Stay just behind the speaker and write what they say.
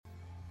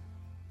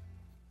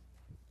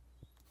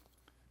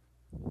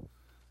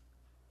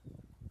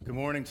Good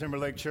morning,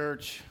 Timberlake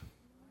Church.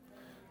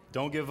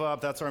 Don't give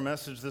up. That's our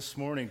message this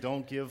morning.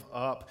 Don't give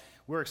up.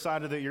 We're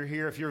excited that you're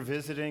here. If you're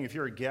visiting, if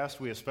you're a guest,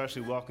 we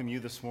especially welcome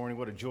you this morning.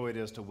 What a joy it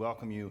is to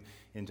welcome you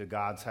into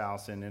God's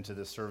house and into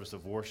this service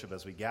of worship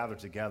as we gather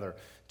together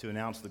to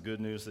announce the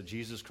good news that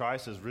Jesus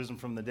Christ has risen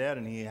from the dead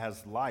and he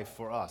has life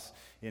for us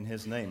in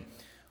his name.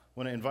 I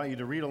want to invite you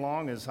to read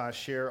along as I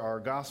share our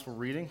gospel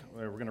reading.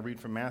 We're going to read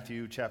from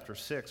Matthew chapter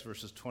 6,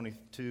 verses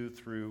 22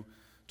 through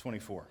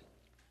 24.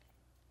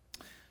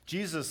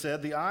 Jesus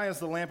said, "The eye is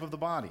the lamp of the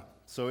body.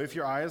 So if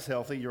your eye is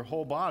healthy, your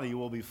whole body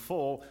will be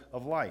full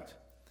of light.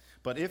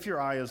 But if your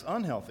eye is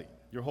unhealthy,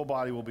 your whole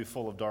body will be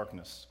full of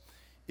darkness.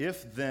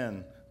 If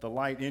then the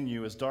light in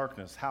you is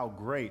darkness, how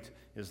great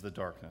is the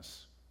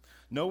darkness?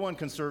 No one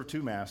can serve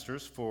two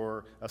masters,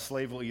 for a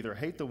slave will either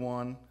hate the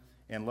one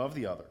and love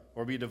the other,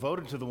 or be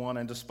devoted to the one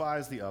and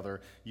despise the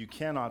other. You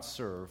cannot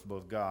serve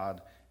both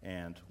God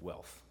and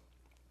wealth."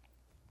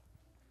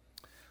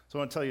 So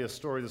I want to tell you a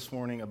story this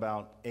morning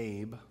about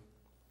Abe.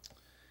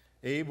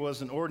 Abe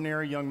was an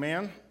ordinary young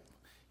man.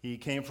 He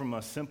came from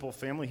a simple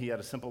family. He had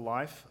a simple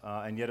life,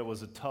 and yet it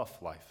was a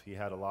tough life. He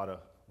had a lot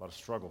of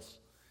struggles.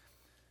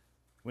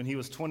 When he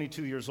was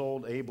 22 years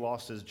old, Abe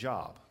lost his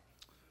job.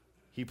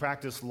 He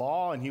practiced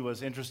law, and he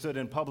was interested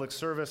in public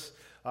service,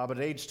 but at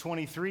age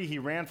 23, he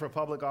ran for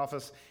public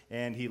office,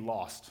 and he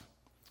lost.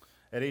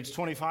 At age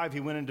 25, he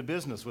went into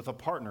business with a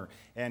partner,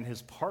 and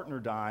his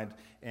partner died,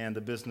 and the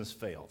business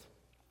failed.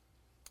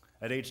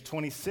 At age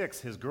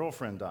 26, his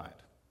girlfriend died.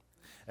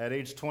 At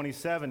age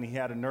 27, he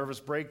had a nervous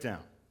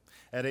breakdown.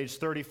 At age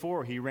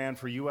 34, he ran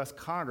for U.S.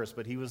 Congress,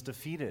 but he was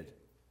defeated.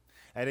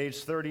 At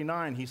age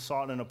 39, he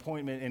sought an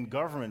appointment in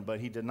government, but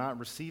he did not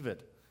receive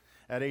it.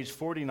 At age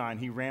 49,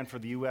 he ran for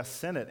the U.S.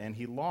 Senate, and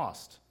he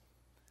lost.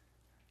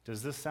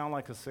 Does this sound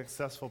like a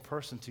successful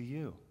person to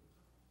you?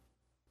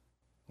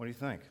 What do you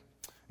think?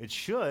 It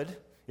should.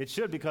 It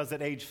should, because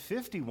at age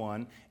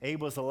 51,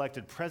 Abe was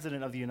elected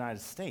President of the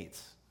United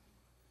States,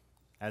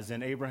 as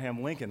in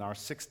Abraham Lincoln, our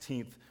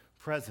 16th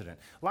president.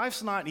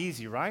 Life's not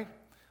easy, right?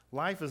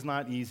 Life is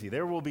not easy.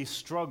 There will be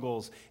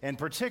struggles, and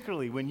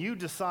particularly when you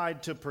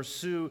decide to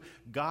pursue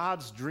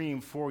God's dream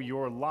for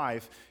your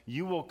life,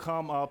 you will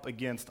come up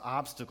against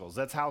obstacles.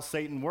 That's how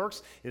Satan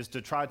works, is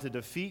to try to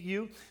defeat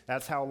you.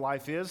 That's how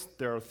life is.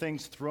 There are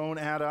things thrown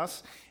at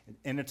us,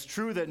 and it's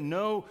true that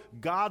no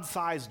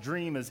God-sized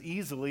dream is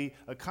easily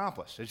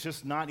accomplished. It's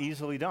just not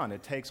easily done.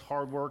 It takes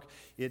hard work.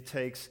 It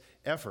takes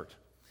effort.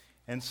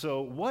 And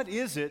so what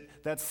is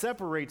it that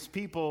separates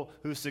people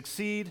who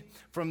succeed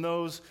from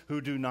those who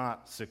do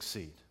not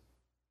succeed?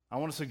 I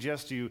want to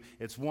suggest to you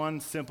it's one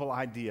simple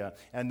idea,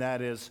 and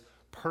that is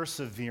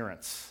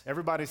perseverance.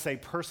 Everybody say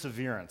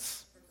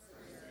perseverance.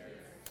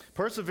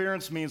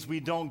 Perseverance means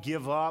we don't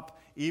give up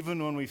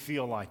even when we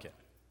feel like it.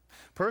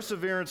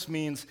 Perseverance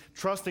means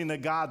trusting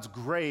that God's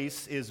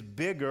grace is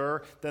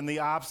bigger than the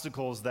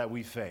obstacles that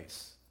we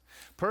face.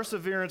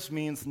 Perseverance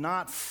means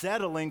not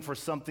settling for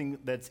something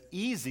that's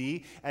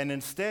easy and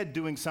instead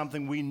doing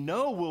something we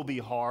know will be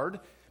hard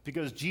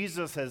because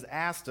Jesus has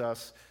asked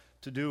us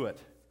to do it.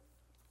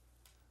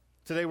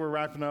 Today we're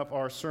wrapping up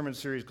our sermon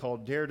series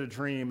called Dare to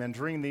Dream, and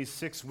during these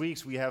 6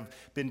 weeks we have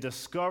been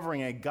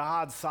discovering a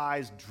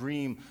God-sized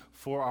dream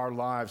for our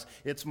lives.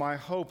 It's my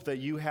hope that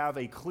you have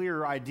a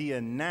clearer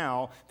idea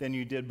now than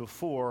you did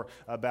before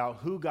about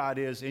who God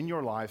is in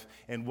your life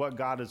and what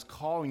God is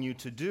calling you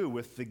to do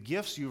with the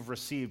gifts you've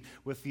received,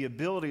 with the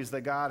abilities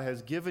that God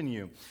has given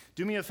you.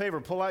 Do me a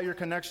favor, pull out your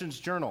Connections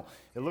Journal.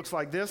 It looks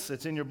like this.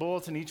 It's in your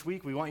bulletin each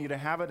week. We want you to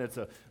have it. It's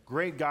a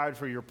great guide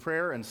for your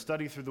prayer and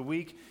study through the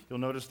week. You'll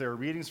notice there are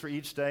readings for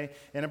each day.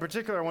 And in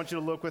particular, I want you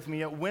to look with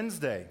me at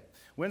Wednesday.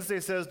 Wednesday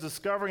says,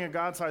 Discovering a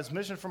God-Sized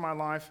Mission for My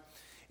Life.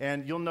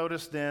 And you'll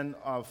notice then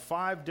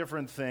 5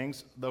 different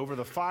things over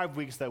the 5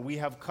 weeks that we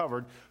have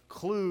covered,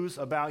 clues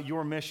about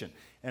your mission.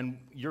 And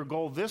your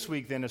goal this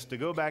week then is to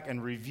go back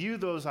and review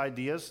those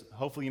ideas.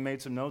 Hopefully you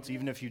made some notes.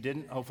 Even if you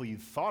didn't, hopefully you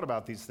thought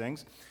about these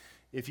things.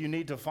 If you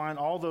need to find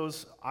all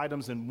those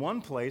items in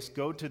one place,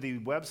 go to the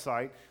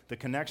website, the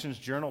Connections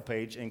Journal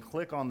page, and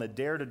click on the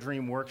Dare to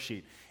Dream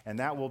worksheet. And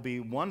that will be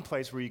one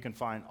place where you can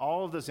find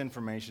all of this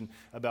information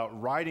about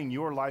writing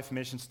your life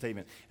mission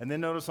statement. And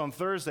then notice on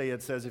Thursday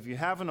it says, if you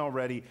haven't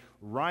already,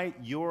 write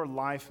your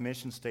life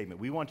mission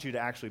statement. We want you to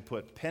actually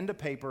put pen to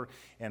paper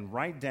and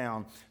write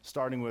down,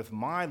 starting with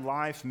my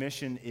life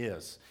mission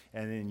is,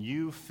 and then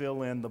you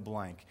fill in the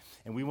blank.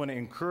 And we want to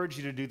encourage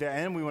you to do that,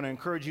 and we want to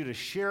encourage you to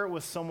share it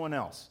with someone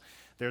else.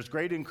 There's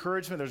great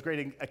encouragement, there's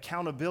great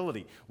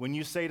accountability when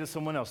you say to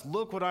someone else,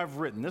 look what I've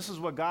written. This is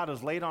what God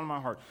has laid on my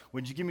heart.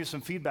 Would you give me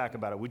some feedback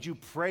about it? Would you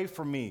pray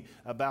for me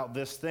about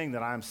this thing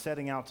that I'm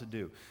setting out to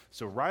do?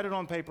 So write it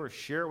on paper,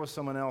 share it with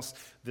someone else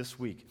this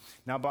week.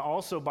 Now,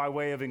 also by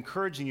way of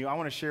encouraging you, I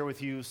want to share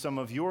with you some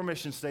of your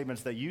mission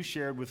statements that you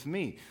shared with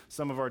me.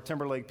 Some of our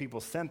Timberlake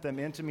people sent them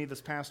into me this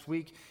past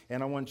week,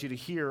 and I want you to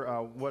hear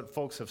what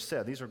folks have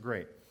said. These are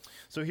great.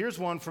 So here's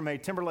one from a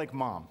Timberlake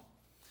mom.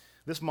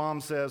 This mom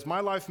says, "My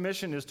life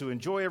mission is to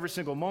enjoy every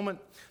single moment,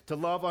 to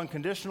love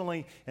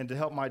unconditionally, and to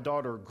help my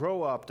daughter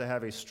grow up to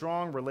have a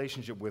strong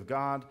relationship with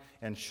God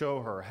and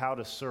show her how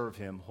to serve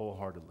him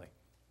wholeheartedly."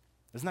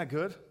 Isn't that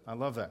good? I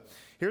love that.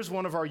 Here's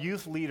one of our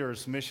youth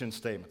leaders' mission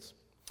statements.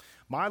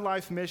 "My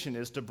life mission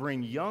is to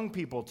bring young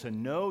people to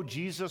know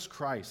Jesus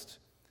Christ,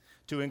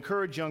 to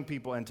encourage young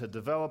people, and to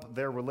develop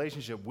their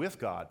relationship with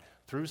God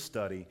through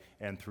study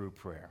and through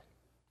prayer."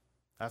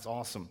 That's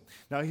awesome.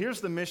 Now, here's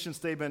the mission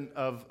statement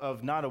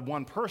of not of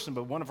one person,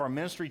 but one of our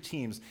ministry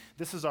teams.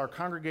 This is our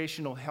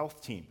congregational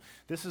health team.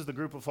 This is the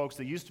group of folks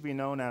that used to be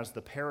known as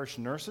the parish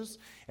nurses,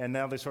 and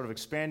now they're sort of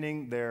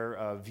expanding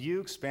their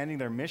view, expanding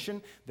their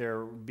mission.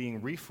 They're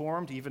being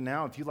reformed even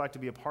now. If you'd like to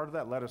be a part of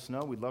that, let us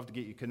know. We'd love to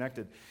get you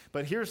connected.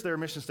 But here's their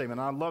mission statement.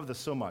 I love this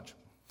so much.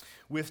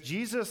 "With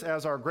Jesus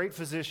as our great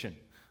physician,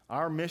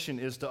 our mission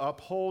is to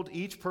uphold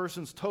each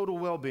person's total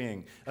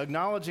well-being,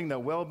 acknowledging that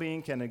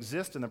well-being can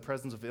exist in the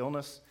presence of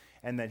illness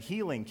and that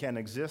healing can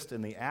exist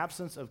in the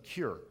absence of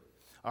cure.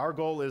 Our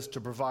goal is to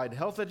provide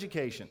health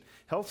education,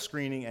 health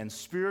screening, and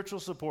spiritual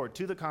support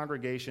to the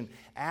congregation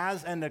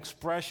as an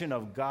expression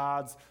of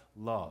God's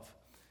love."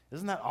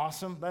 Isn't that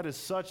awesome? That is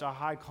such a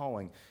high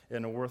calling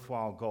and a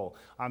worthwhile goal.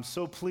 I'm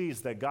so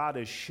pleased that God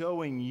is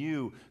showing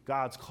you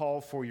God's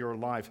call for your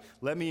life.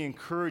 Let me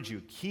encourage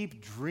you,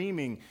 keep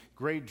dreaming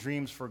great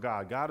dreams for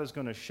God. God is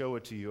going to show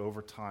it to you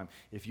over time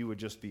if you would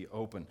just be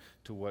open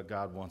to what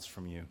God wants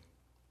from you.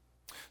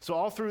 So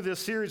all through this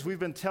series, we've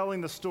been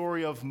telling the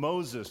story of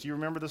Moses. You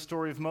remember the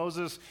story of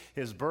Moses,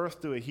 his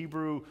birth to a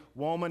Hebrew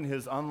woman,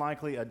 his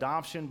unlikely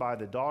adoption by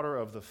the daughter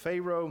of the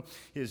Pharaoh,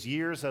 his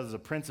years as a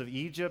prince of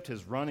Egypt,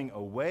 his running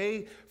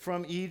away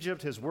from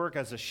Egypt, his work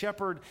as a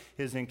shepherd,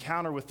 his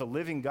encounter with the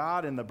living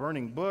God in the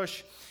burning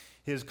bush,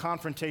 his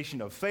confrontation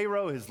of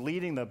Pharaoh, his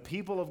leading the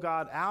people of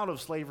God out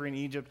of slavery in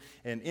Egypt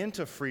and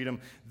into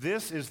freedom.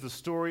 This is the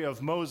story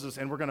of Moses,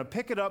 and we're going to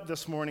pick it up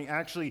this morning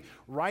actually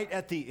right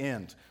at the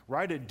end,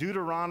 right at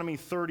Deuteronomy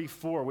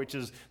 34, which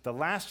is the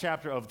last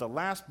chapter of the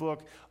last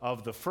book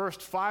of the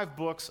first 5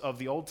 books of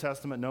the Old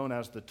Testament known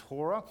as the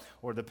Torah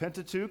or the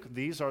Pentateuch.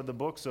 These are the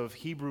books of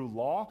Hebrew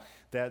law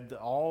that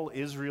all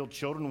Israel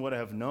children would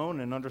have known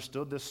and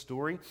understood this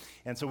story.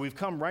 And so we've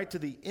come right to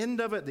the end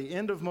of it, the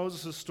end of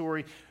Moses'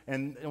 story.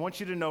 And I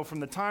want you to know from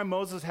the time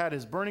Moses had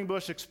his burning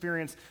bush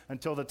experience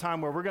until the time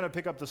where we're going to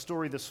pick up the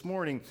story this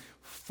morning,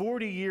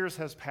 40 years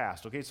has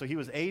passed. Okay, so he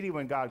was 80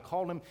 when God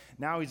called him.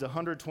 Now he's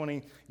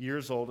 120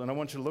 years old. And I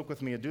want you to look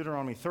with me at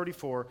Deuteronomy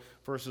 34,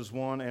 verses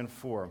 1 and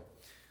 4.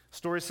 The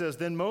story says,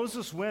 "Then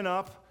Moses went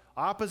up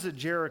opposite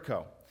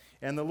Jericho,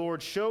 and the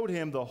Lord showed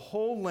him the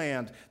whole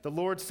land. The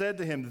Lord said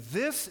to him,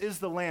 'This is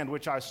the land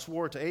which I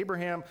swore to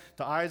Abraham,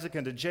 to Isaac,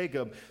 and to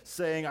Jacob,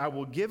 saying, I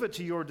will give it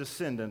to your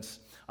descendants.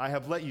 I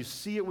have let you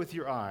see it with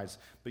your eyes,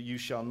 but you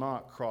shall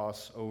not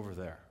cross over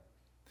there.'"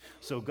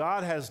 So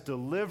God has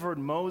delivered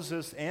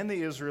Moses and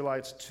the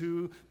Israelites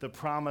to the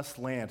promised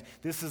land.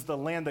 This is the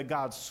land that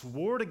God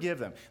swore to give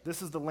them.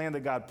 This is the land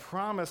that God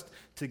promised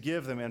to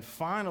give them. And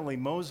finally,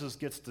 Moses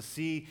gets to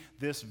see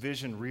this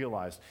vision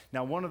realized.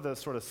 Now, one of the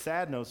sort of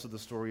sad notes of the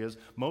story is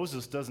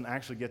Moses doesn't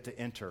actually get to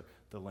enter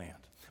the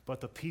land, but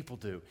the people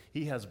do.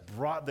 He has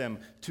brought them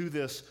to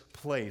this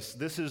place.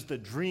 This is the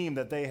dream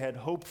that they had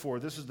hoped for.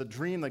 This is the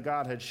dream that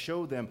God had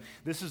showed them.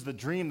 This is the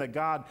dream that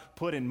God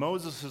put in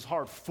Moses'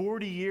 heart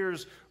 40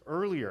 years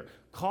earlier,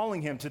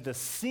 calling him to the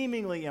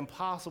seemingly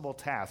impossible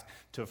task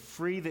to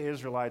free the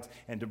Israelites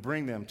and to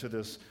bring them to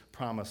this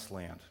promised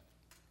land.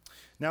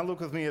 Now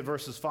look with me at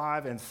verses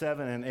 5 and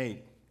 7 and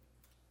 8.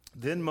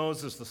 "Then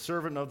Moses, the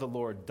servant of the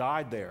Lord,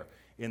 died there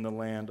in the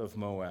land of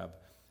Moab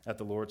at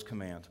the Lord's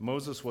command.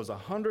 Moses was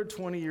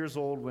 120 years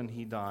old when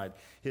he died.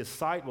 His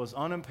sight was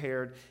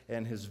unimpaired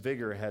and his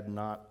vigor had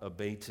not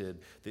abated.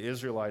 The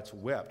Israelites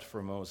wept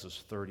for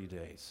Moses 30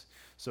 days.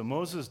 So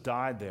Moses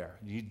died there,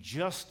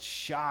 just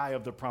shy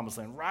of the promised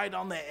land, right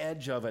on the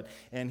edge of it,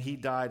 and he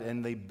died,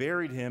 and they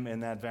buried him in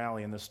that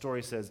valley. And the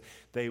story says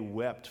they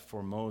wept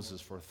for Moses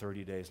for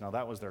 30 days. Now,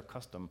 that was their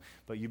custom,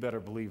 but you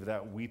better believe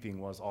that weeping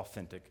was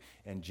authentic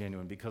and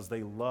genuine because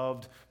they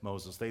loved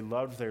Moses. They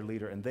loved their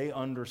leader, and they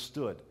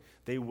understood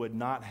they would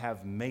not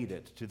have made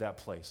it to that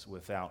place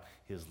without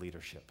his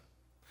leadership.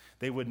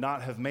 They would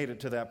not have made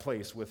it to that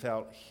place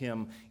without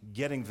him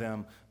getting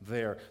them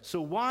there. So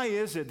why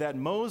is it that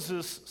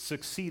Moses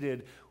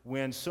succeeded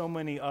when so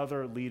many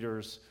other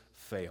leaders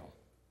fail?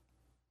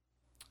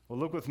 Well,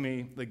 look with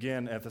me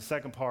again at the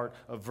second part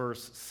of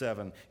verse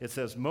 7. It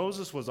says,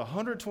 Moses was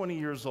 120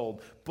 years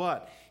old,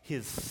 but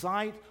his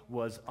sight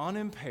was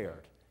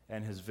unimpaired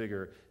and his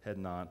vigor had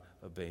not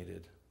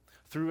abated.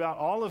 Throughout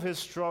all of his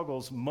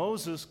struggles,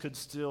 Moses could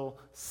still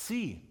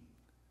see.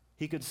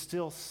 He could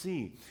still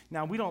see.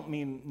 Now, we don't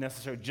mean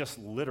necessarily just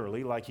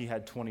literally, like he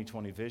had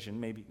 20/20 vision.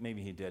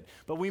 Maybe he did.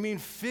 But we mean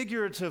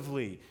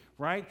figuratively,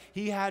 right?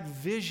 He had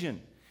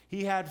vision.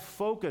 He had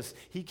focus.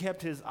 He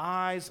kept his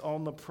eyes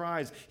on the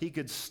prize. He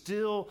could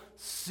still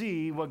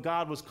see what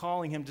God was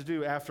calling him to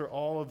do after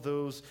all of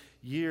those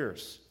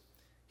years.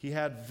 He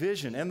had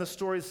vision. And the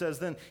story says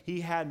then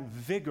he had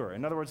vigor.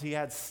 In other words, he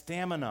had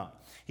stamina.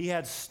 He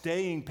had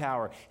staying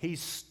power. He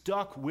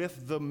stuck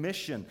with the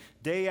mission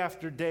day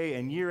after day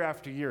and year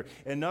after year.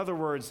 In other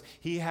words,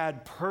 he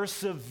had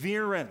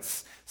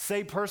perseverance.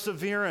 Say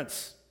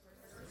perseverance.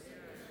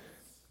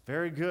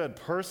 Very good.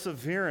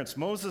 Perseverance.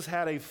 Moses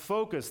had a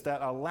focus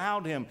that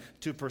allowed him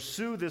to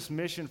pursue this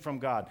mission from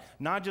God,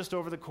 not just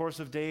over the course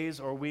of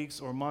days or weeks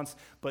or months,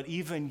 but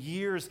even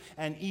years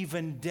and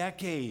even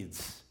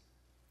decades.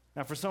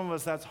 Now, for some of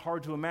us, that's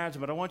hard to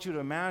imagine, but I want you to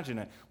imagine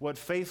it, what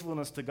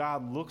faithfulness to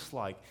God looks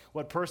like,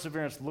 what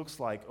perseverance looks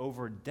like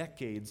over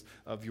decades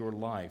of your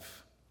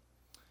life.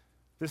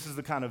 This is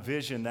the kind of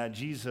vision that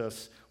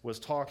Jesus was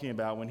talking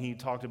about when he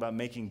talked about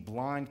making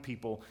blind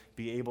people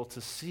be able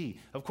to see.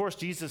 Of course,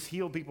 Jesus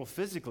healed people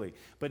physically,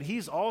 but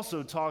he's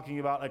also talking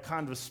about a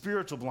kind of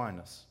spiritual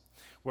blindness,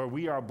 where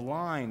we are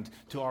blind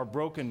to our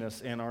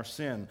brokenness and our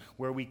sin,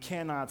 where we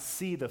cannot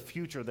see the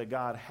future that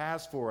God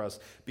has for us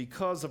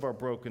because of our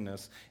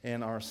brokenness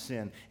and our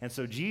sin. And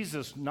so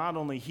Jesus not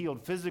only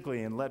healed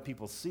physically and let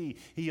people see,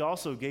 he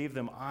also gave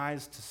them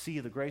eyes to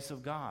see the grace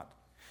of God.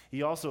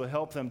 He also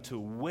helped them to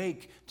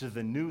wake to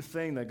the new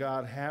thing that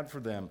God had for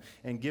them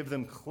and give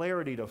them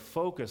clarity to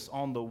focus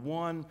on the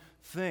one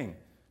thing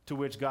to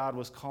which God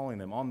was calling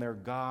them, on their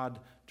God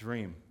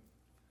dream.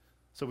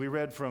 So we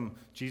read from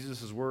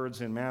Jesus'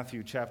 words in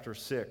Matthew chapter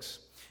 6,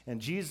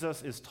 and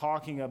Jesus is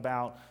talking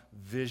about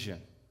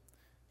vision.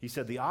 He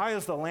said, the eye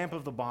is the lamp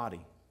of the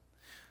body.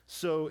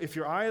 So if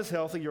your eye is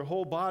healthy, your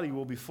whole body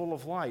will be full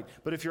of light.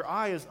 But if your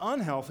eye is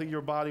unhealthy,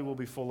 your body will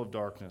be full of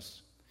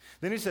darkness.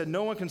 Then he said,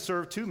 no one can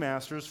serve two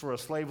masters, for a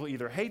slave will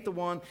either hate the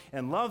one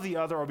and love the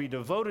other, or be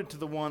devoted to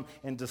the one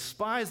and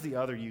despise the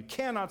other. You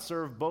cannot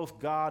serve both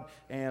God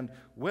and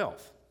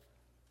wealth.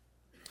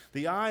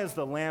 The eye is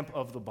the lamp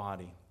of the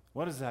body.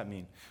 What does that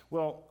mean?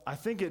 Well, I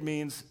think it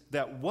means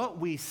that what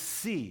we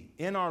see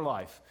in our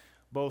life,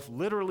 both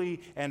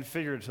literally and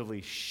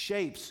figuratively,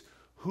 shapes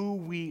who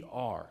we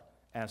are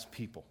as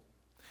people.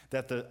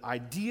 That the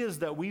ideas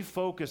that we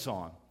focus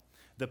on,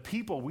 the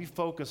people we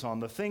focus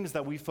on, the things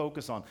that we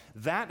focus on,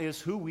 that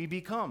is who we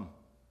become.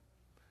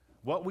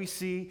 What we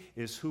see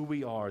is who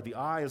we are. The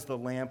eye is the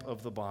lamp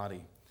of the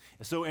body.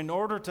 So in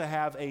order to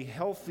have a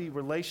healthy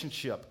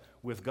relationship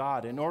with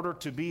God, in order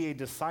to be a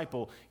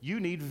disciple, you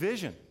need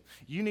vision.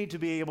 You need to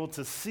be able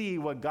to see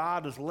what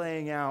God is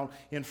laying out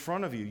in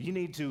front of you. You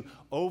need to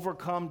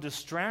overcome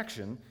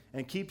distraction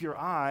and keep your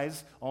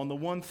eyes on the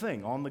one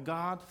thing, on the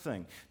God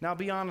thing. Now,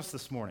 be honest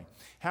this morning.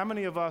 How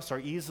many of us are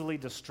easily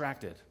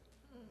distracted?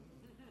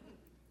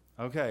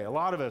 Okay, a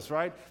lot of us,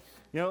 right?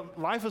 You know,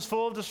 life is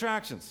full of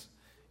distractions.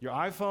 Your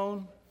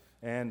iPhone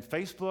and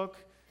Facebook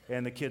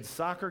and the kids'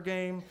 soccer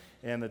game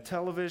and the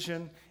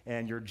television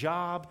and your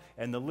job,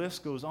 and the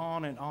list goes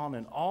on, and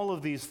all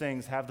of these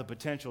things have the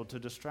potential to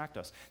distract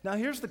us. Now,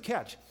 here's the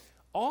catch.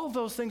 All of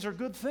those things are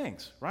good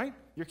things, right?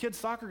 Your kids'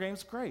 soccer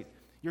game's great.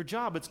 Your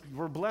job,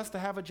 we're blessed to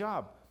have a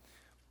job.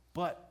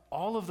 But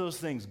all of those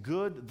things,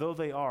 good though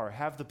they are,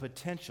 have the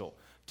potential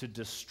to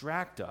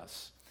distract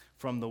us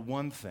from the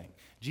one thing.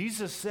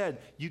 Jesus said,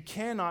 you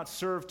cannot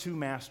serve two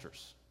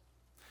masters.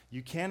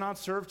 You cannot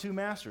serve two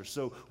masters.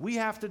 So we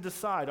have to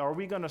decide, are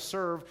we going to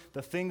serve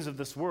the things of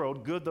this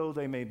world, good though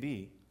they may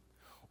be,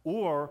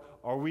 or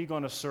are we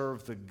going to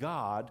serve the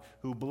God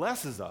who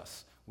blesses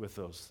us with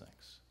those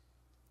things?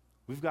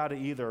 We've got to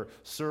either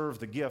serve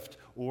the gift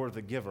or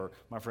the giver.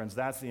 My friends,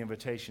 that's the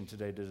invitation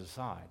today to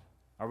decide.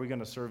 Are we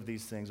going to serve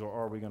these things, or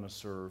are we going to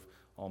serve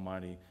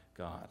Almighty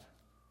God?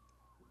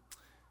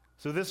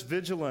 So this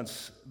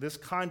vigilance, this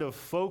kind of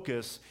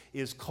focus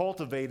is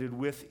cultivated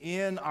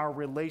within our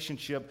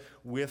relationship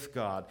with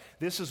God.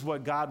 This is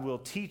what God will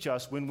teach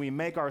us when we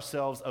make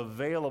ourselves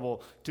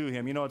available to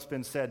Him. You know, it's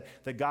been said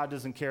that God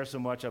doesn't care so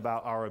much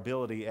about our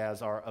ability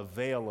as our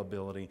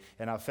availability,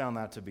 and I've found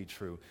that to be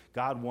true.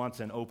 God wants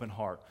an open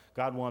heart.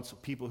 God wants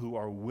people who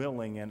are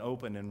willing and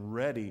open and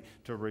ready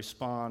to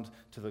respond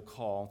to the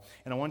call.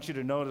 And I want you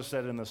to notice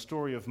that in the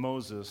story of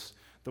Moses,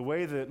 the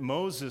way that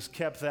Moses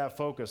kept that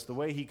focus, the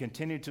way he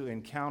continued to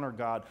encounter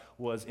God,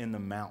 was in the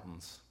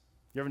mountains.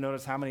 You ever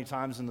notice how many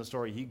times in the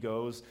story he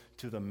goes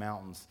to the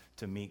mountains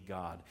to meet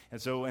God?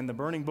 And so in the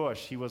burning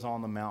bush, he was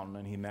on the mountain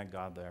and he met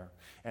God there.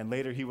 And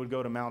later he would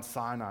go to Mount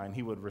Sinai and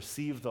he would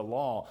receive the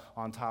law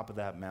on top of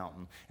that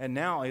mountain. And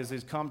now as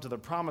he's come to the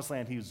promised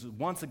land, he's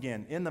once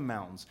again in the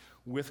mountains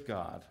with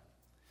God.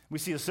 We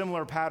see a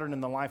similar pattern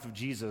in the life of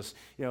Jesus.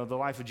 You know, the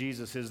life of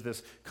Jesus is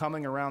this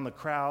coming around the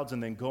crowds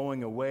and then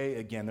going away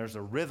again. There's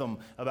a rhythm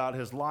about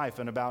his life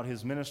and about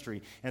his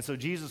ministry. And so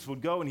Jesus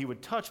would go and he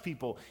would touch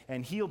people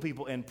and heal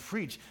people and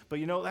preach. But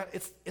you know,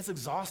 it's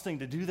exhausting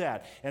to do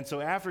that. And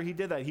so after he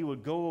did that, he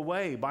would go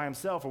away by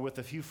himself or with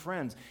a few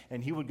friends,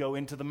 and he would go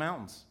into the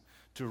mountains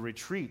to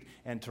retreat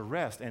and to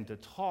rest and to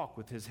talk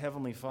with his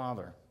heavenly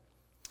Father.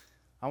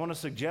 I want to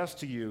suggest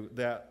to you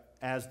that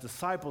as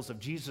disciples of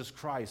Jesus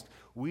Christ,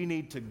 we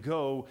need to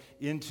go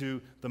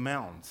into the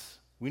mountains.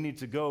 We need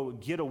to go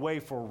get away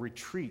for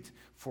retreat,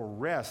 for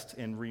rest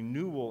and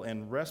renewal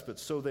and respite,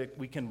 so that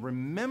we can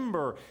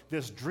remember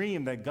this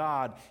dream that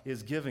God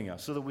is giving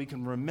us, so that we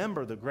can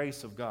remember the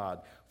grace of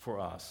God for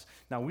us.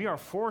 Now, we are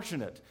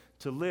fortunate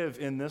to live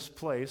in this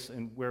place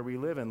where we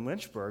live in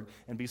Lynchburg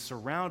and be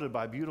surrounded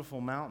by beautiful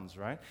mountains,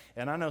 right?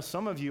 And I know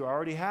some of you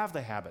already have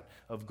the habit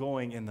of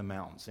going in the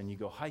mountains, and you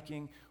go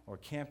hiking or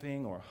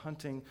camping or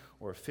hunting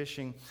or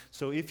fishing.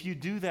 So if you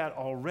do that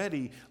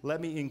already, let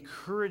me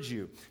encourage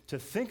you to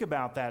think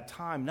about that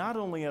time not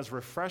only as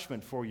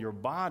refreshment for your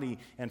body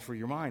and for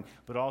your mind,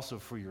 but also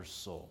for your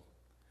soul.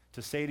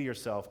 To say to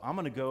yourself, I'm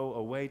going to go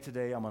away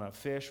today, I'm going to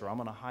fish or I'm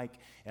going to hike,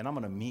 and I'm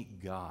going to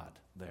meet God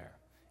there.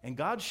 And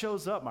God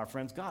shows up, my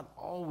friends. God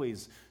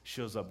always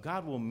shows up.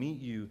 God will meet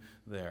you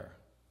there.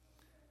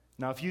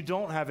 Now, if you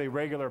don't have a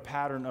regular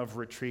pattern of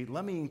retreat,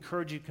 let me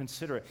encourage you to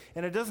consider it.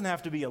 And it doesn't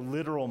have to be a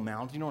literal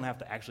mountain. You don't have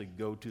to actually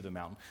go to the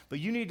mountain. But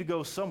you need to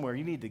go somewhere.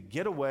 You need to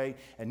get away,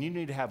 and you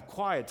need to have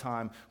quiet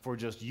time for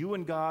just you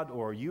and God,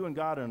 or you and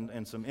God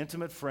and some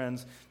intimate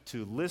friends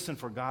to listen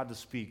for God to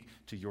speak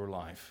to your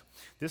life.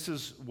 This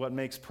is what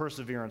makes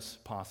perseverance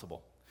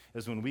possible,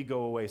 is when we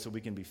go away so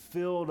we can be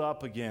filled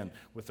up again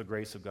with the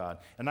grace of God.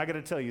 And I got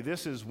to tell you,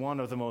 this is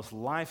one of the most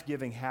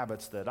life-giving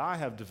habits that I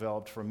have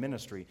developed for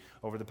ministry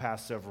over the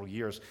past several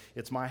years.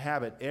 It's my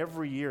habit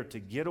every year to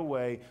get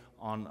away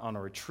on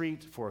a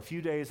retreat for a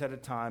few days at a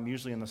time,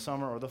 usually in the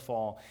summer or the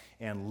fall,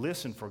 and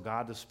listen for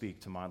God to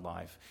speak to my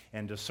life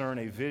and discern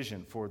a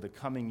vision for the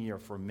coming year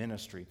for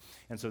ministry.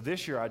 And so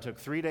this year I took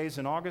 3 days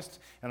in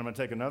August, and I'm going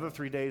to take another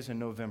 3 days in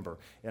November.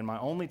 And my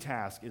only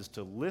task is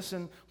to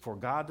listen for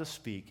God to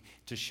speak,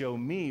 to show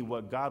me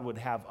what God would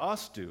have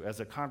us do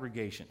as a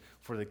congregation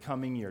for the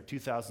coming year,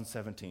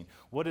 2017.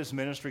 What is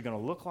ministry going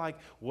to look like?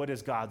 What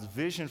is God's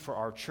vision for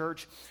our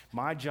church?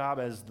 My job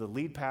as the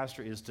lead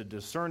pastor is to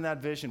discern that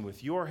vision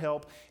with your help,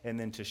 and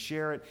then to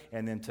share it,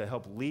 and then to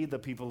help lead the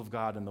people of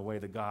God in the way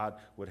that God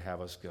would have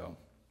us go.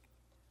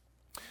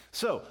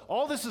 So,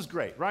 all this is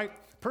great, right?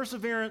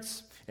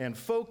 Perseverance and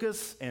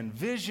focus and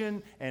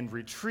vision and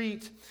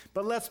retreat.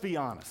 But let's be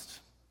honest.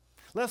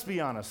 Let's be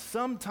honest.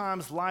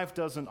 Sometimes life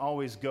doesn't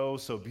always go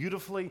so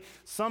beautifully.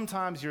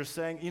 Sometimes you're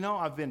saying,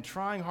 I've been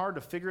trying hard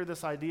to figure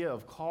this idea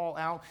of call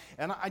out,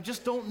 and I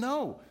just don't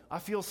know. I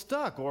feel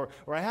stuck, or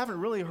I haven't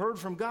really heard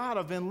from God.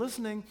 I've been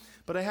listening,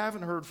 but I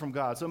haven't heard from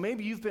God. So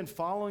maybe you've been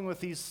following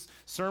with these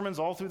sermons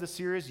all through the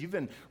series. You've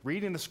been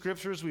reading the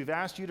scriptures we've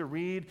asked you to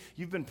read.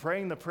 You've been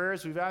praying the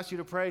prayers we've asked you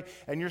to pray,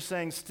 and you're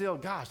saying still,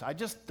 gosh, I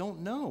just don't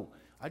know.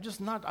 I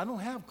don't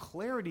have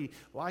clarity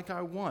like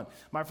I want.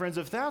 My friends,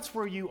 if that's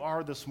where you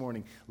are this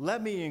morning,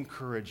 let me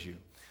encourage you.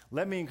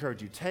 Let me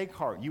encourage you. Take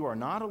heart. You are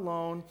not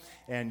alone,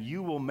 and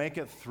you will make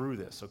it through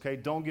this, okay?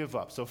 Don't give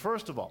up. So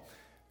first of all,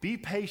 be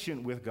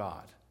patient with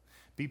God.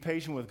 Be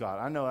patient with God.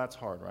 I know that's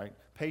hard, right?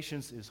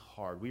 Patience is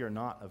hard. We are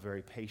not a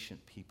very patient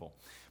people.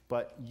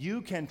 But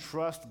you can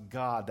trust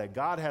God, that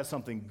God has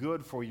something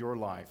good for your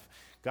life.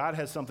 God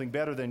has something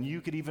better than you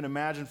could even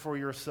imagine for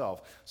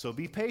yourself. So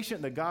be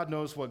patient that God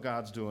knows what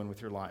God's doing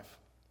with your life.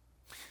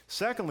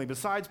 Secondly,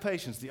 besides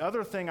patience, the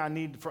other thing I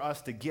need for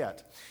us to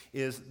get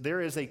is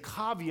there is a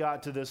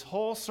caveat to this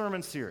whole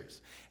sermon series.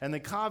 And the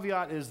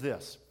caveat is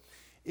this: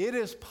 it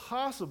is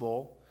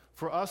possible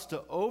for us to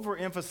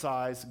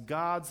overemphasize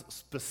God's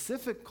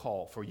specific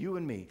call for you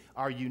and me,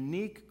 our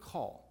unique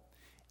call,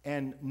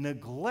 and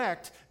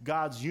neglect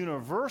God's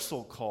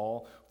universal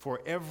call for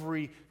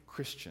every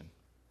Christian.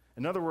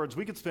 In other words,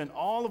 we could spend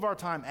all of our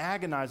time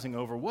agonizing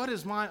over what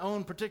is my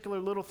own particular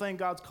little thing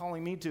God's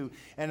calling me to,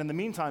 and in the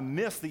meantime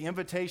miss the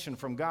invitation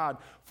from God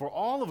for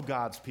all of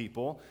God's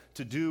people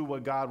to do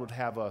what God would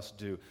have us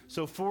do.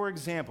 So for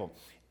example,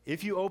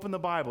 if you open the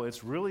Bible,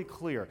 it's really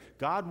clear.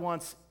 God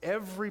wants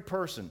every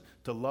person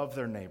to love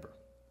their neighbor.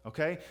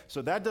 Okay?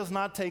 So that does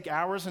not take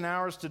hours and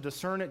hours to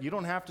discern it. You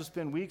don't have to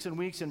spend weeks and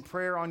weeks in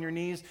prayer on your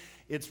knees.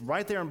 It's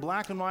right there in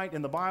black and white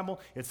in the Bible.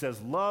 It says,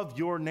 love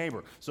your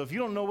neighbor. So if you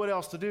don't know what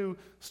else to do,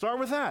 start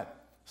with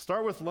that.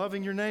 Start with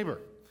loving your neighbor.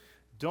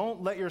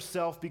 Don't let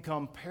yourself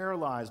become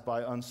paralyzed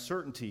by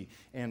uncertainty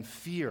and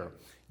fear.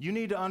 You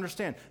need to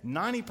understand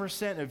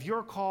 90% of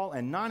your call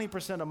and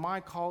 90% of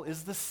my call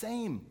is the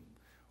same.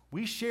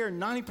 We share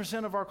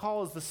 90% of our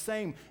call is the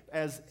same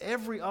as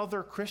every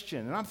other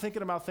Christian. And I'm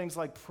thinking about things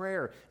like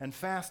prayer and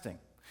fasting,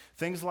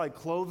 things like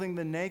clothing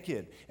the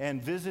naked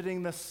and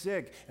visiting the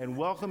sick and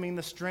welcoming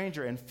the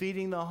stranger and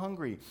feeding the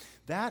hungry.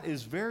 That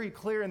is very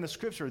clear in the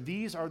scripture.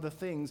 These are the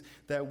things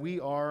that we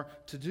are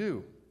to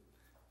do.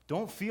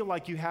 Don't feel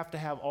like you have to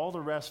have all the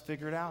rest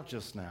figured out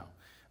just now.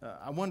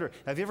 I wonder,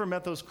 have you ever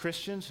met those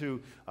Christians who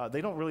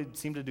they don't really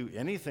seem to do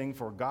anything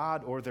for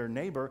God or their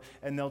neighbor,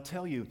 and they'll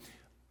tell you,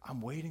 I'm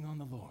waiting on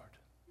the Lord.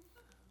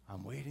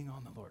 I'm waiting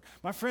on the Lord.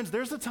 My friends,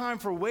 there's a time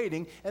for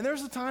waiting, and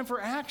there's a time for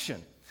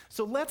action.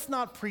 So let's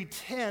not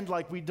pretend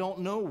like we don't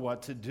know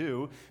what to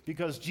do,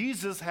 because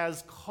Jesus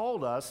has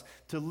called us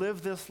to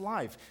live this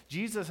life.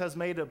 Jesus has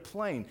made it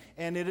plain,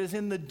 and it is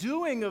in the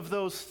doing of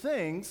those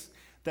things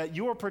that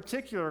your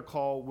particular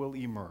call will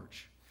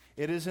emerge.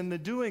 It is in the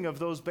doing of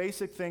those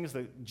basic things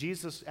that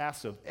Jesus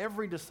asks of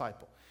every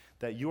disciple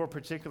that your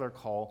particular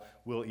call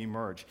will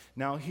emerge.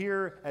 Now,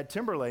 here at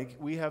Timberlake,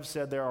 we have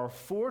said there are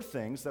 4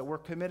 things that we're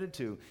committed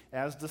to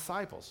as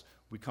disciples.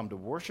 We come to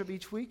worship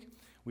each week,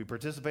 we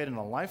participate in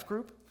a life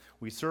group,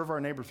 we serve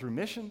our neighbor through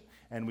mission,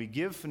 and we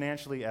give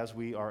financially as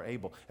we are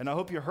able. And I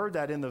hope you heard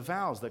that in the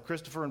vows that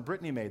Christopher and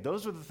Brittany made.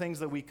 Those are the things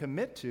that we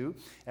commit to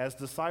as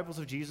disciples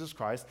of Jesus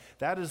Christ.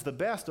 That is the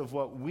best of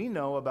what we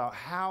know about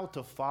how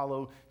to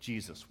follow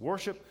Jesus.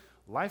 Worship,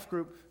 life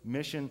group,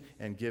 mission,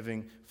 and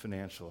giving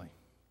financially.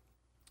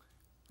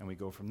 And we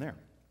go from there.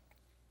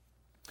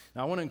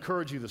 Now, I want to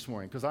encourage you this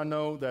morning because I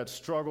know that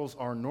struggles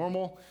are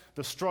normal.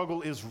 The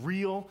struggle is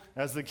real,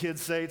 as the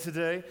kids say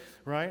today,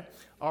 right?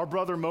 Our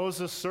brother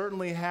Moses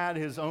certainly had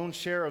his own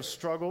share of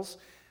struggles.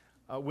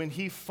 When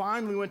he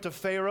finally went to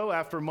Pharaoh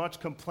after much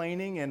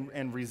complaining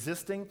and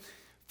resisting,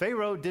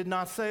 Pharaoh did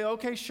not say,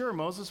 okay, sure,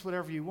 Moses,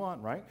 whatever you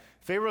want, right?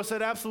 Pharaoh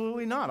said,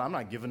 absolutely not. I'm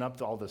not giving up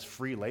to all this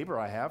free labor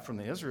I have from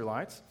the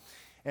Israelites.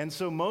 And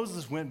so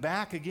Moses went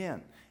back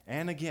again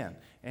and again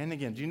and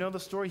again. Do you know the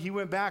story? He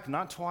went back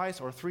not twice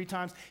or 3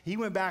 times. He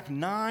went back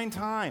 9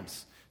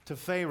 times to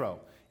Pharaoh.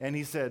 And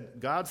he said,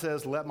 God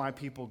says, let my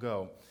people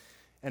go.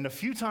 And a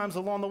few times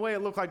along the way, it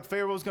looked like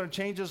Pharaoh was going to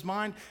change his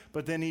mind,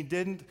 but then he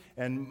didn't.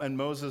 And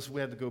Moses, we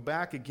had to go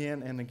back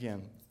again and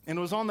again. And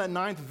it was on that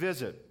 9th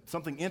visit,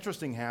 something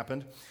interesting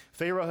happened.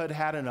 Pharaoh had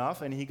had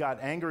enough, and he got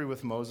angry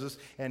with Moses,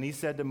 and he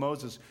said to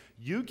Moses,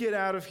 you get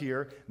out of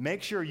here,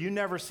 make sure you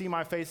never see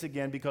my face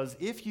again, because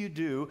if you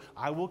do,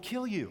 I will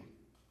kill you.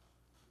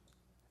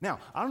 Now,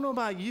 I don't know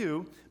about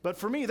you, but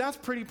for me, that's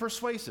pretty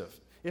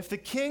persuasive. If the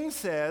king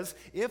says,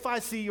 if I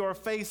see your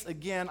face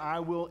again,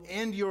 I will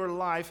end your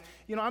life,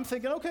 I'm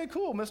thinking, okay,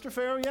 cool, Mr.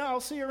 Pharaoh, yeah, I'll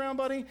see you around,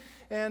 buddy,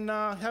 and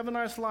have a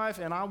nice life,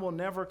 and I will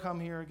never come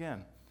here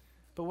again.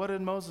 But what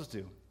did Moses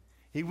do?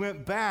 He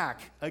went back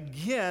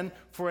again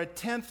for a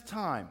 10th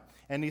time,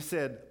 and he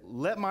said,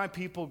 let my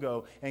people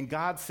go. And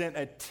God sent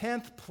a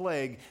 10th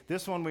plague.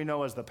 This one we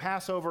know as the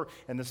Passover,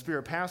 and the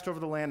Spirit passed over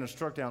the land and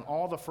struck down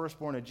all the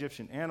firstborn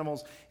Egyptian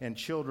animals and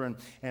children.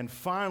 And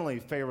finally,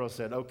 Pharaoh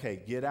said,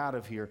 okay, get out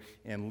of here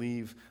and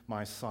leave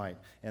my sight.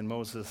 And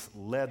Moses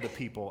led the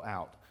people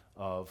out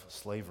of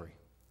slavery.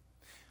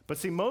 But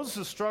see,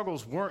 Moses'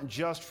 struggles weren't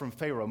just from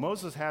Pharaoh.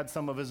 Moses had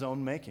some of his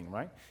own making,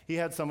 right? He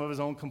had some of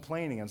his own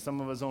complaining and some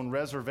of his own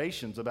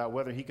reservations about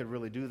whether he could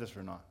really do this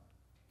or not.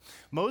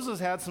 Moses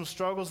had some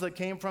struggles that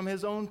came from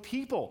his own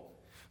people.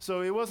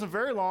 So it wasn't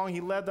very long, he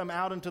led them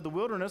out into the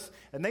wilderness,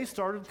 and they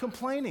started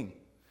complaining.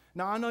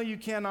 Now, I know you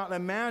cannot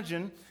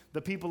imagine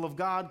the people of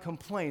God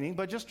complaining,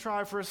 but just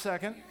try for a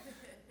second.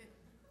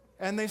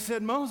 And they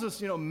said, Moses,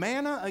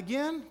 manna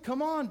again?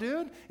 Come on,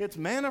 dude. It's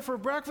manna for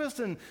breakfast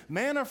and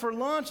manna for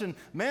lunch and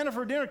manna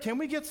for dinner. Can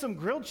we get some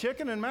grilled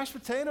chicken and mashed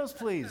potatoes,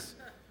 please?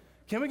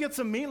 Can we get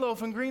some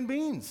meatloaf and green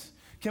beans?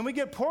 Can we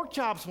get pork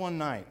chops one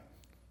night?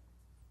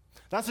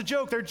 That's a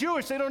joke. They're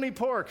Jewish. They don't eat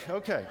pork.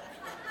 Okay.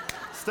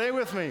 Stay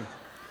with me.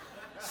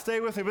 Stay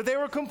with me. But they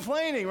were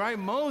complaining, right?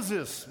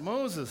 Moses,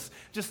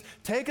 just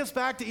take us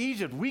back to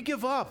Egypt. We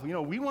give up.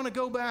 We want to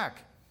go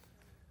back.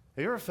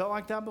 Have you ever felt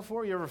like that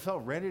before? You ever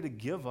felt ready to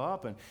give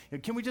up? And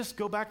can we just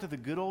go back to the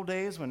good old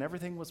days when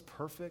everything was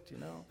perfect,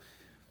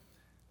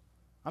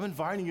 I'm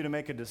inviting you to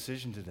make a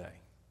decision today.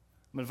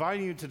 I'm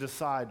inviting you to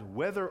decide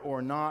whether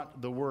or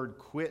not the word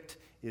quit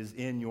is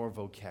in your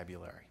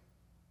vocabulary.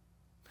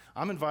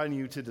 I'm inviting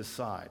you to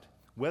decide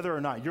whether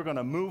or not you're going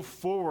to move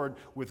forward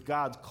with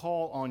God's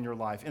call on your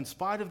life, in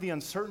spite of the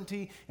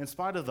uncertainty, in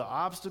spite of the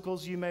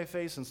obstacles you may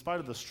face, in spite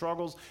of the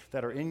struggles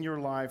that are in your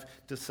life,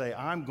 to say,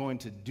 I'm going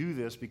to do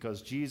this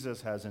because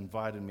Jesus has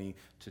invited me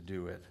to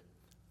do it.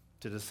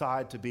 To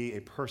decide to be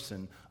a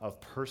person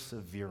of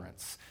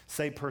perseverance.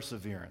 Say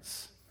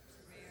perseverance.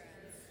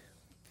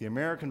 The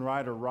American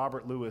writer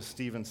Robert Louis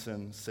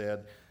Stevenson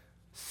said,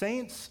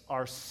 saints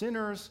are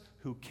sinners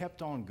who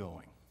kept on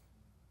going.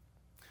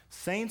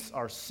 Saints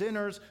are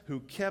sinners who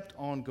kept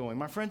on going.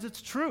 My friends,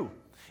 it's true.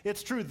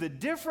 It's true. The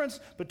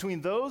difference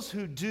between those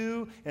who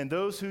do and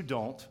those who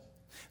don't,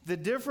 the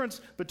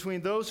difference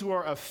between those who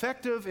are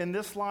effective in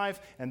this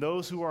life and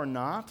those who are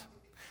not,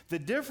 the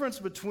difference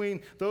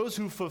between those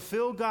who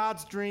fulfill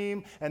God's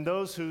dream and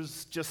those who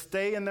just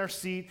stay in their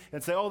seat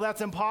and say, oh,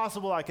 that's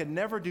impossible, I could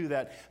never do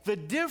that. The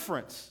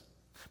difference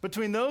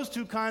between those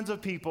two kinds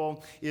of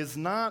people is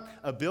not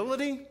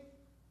ability,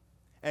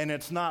 and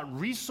it's not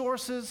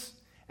resources,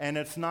 and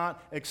it's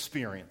not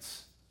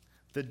experience.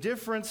 The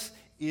difference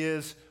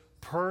is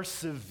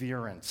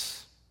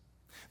perseverance.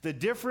 The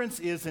difference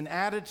is an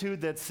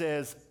attitude that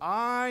says,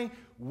 I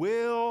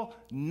will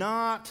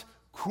not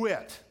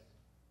quit.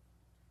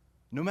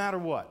 No matter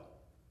what,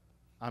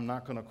 I'm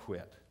not going to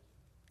quit.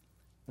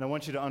 And I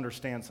want you to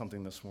understand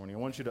something this morning. I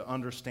want you to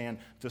understand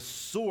the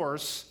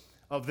source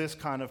of this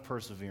kind of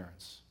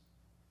perseverance.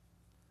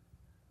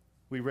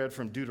 We read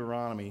from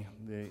Deuteronomy,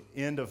 the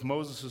end of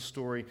Moses'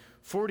 story.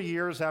 40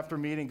 years after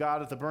meeting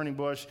God at the burning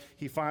bush,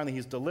 he's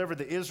delivered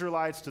the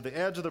Israelites to the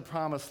edge of the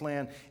promised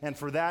land, and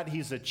for that,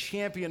 he's a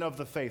champion of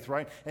the faith,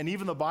 right? And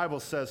even the Bible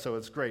says so.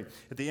 It's great.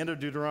 At the end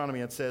of Deuteronomy,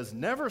 it says,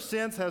 "Never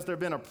since has there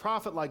been a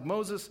prophet like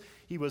Moses.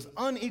 He was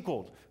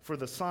unequaled for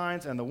the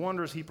signs and the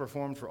wonders he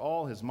performed, for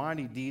all his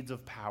mighty deeds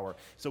of power."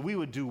 So we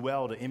would do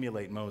well to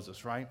emulate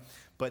Moses, right?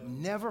 But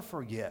never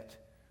forget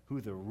who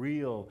the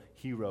real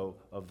hero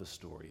of the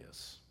story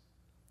is.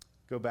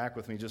 Go back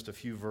with me just a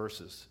few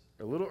verses.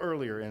 A little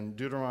earlier in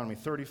Deuteronomy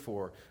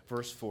 34,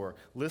 verse 4,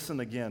 listen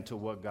again to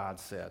what God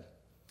said.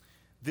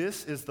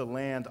 "This is the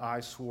land I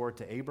swore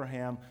to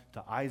Abraham,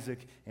 to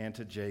Isaac, and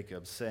to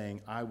Jacob,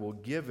 saying, I will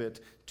give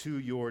it to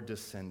your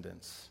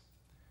descendants."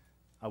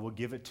 I will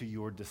give it to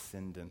your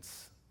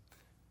descendants.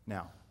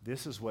 Now,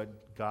 this is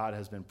what God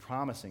has been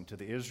promising to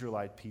the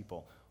Israelite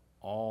people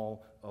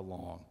all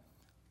along,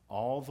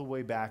 all the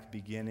way back,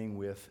 beginning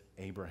with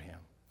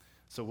Abraham.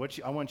 So what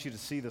I want you to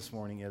see this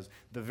morning is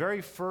the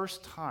very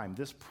first time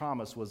this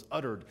promise was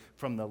uttered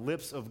from the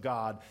lips of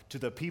God to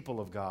the people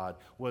of God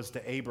was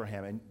to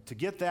Abraham. And to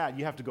get that,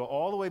 you have to go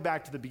all the way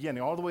back to the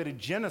beginning, all the way to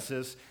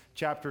Genesis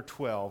chapter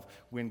 12,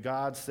 when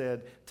God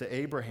said to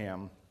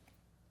Abraham,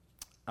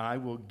 "I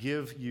will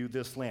give you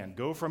this land.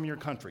 Go from your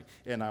country,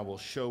 and I will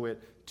show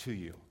it to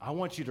you." I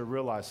want you to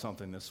realize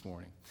something this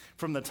morning.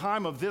 From the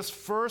time of this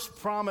first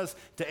promise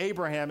to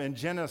Abraham in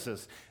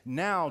Genesis,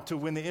 now to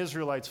when the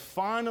Israelites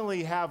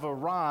finally have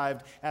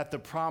arrived at the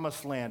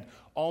promised land,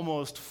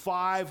 almost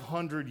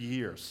 500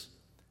 years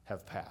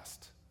have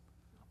passed.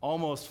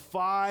 Almost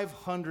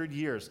 500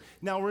 years.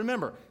 Now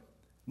remember,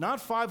 not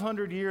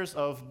 500 years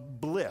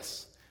of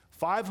bliss,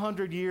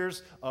 500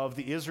 years of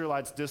the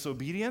Israelites'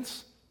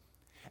 disobedience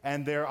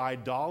and their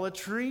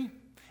idolatry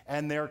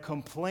and their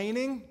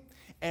complaining,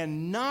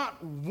 and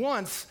not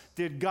once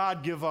did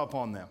God give up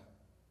on them.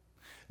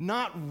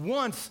 Not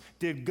once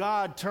did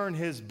God turn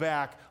his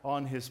back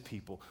on his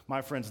people.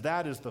 My friends,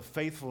 that is the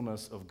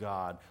faithfulness of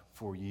God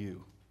for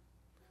you.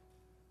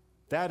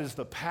 That is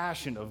the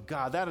passion of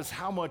God. That is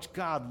how much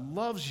God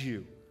loves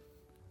you.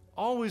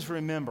 Always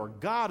remember,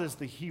 God is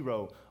the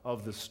hero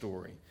of the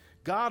story.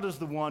 God is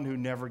the one who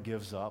never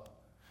gives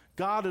up.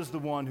 God is the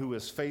one who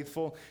is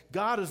faithful.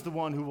 God is the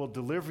one who will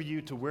deliver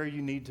you to where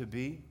you need to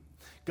be.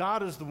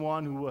 God is the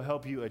one who will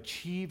help you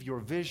achieve your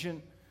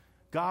vision.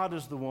 God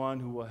is the one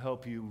who will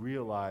help you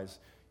realize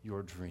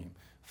your dream.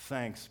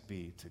 Thanks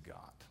be to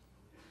God.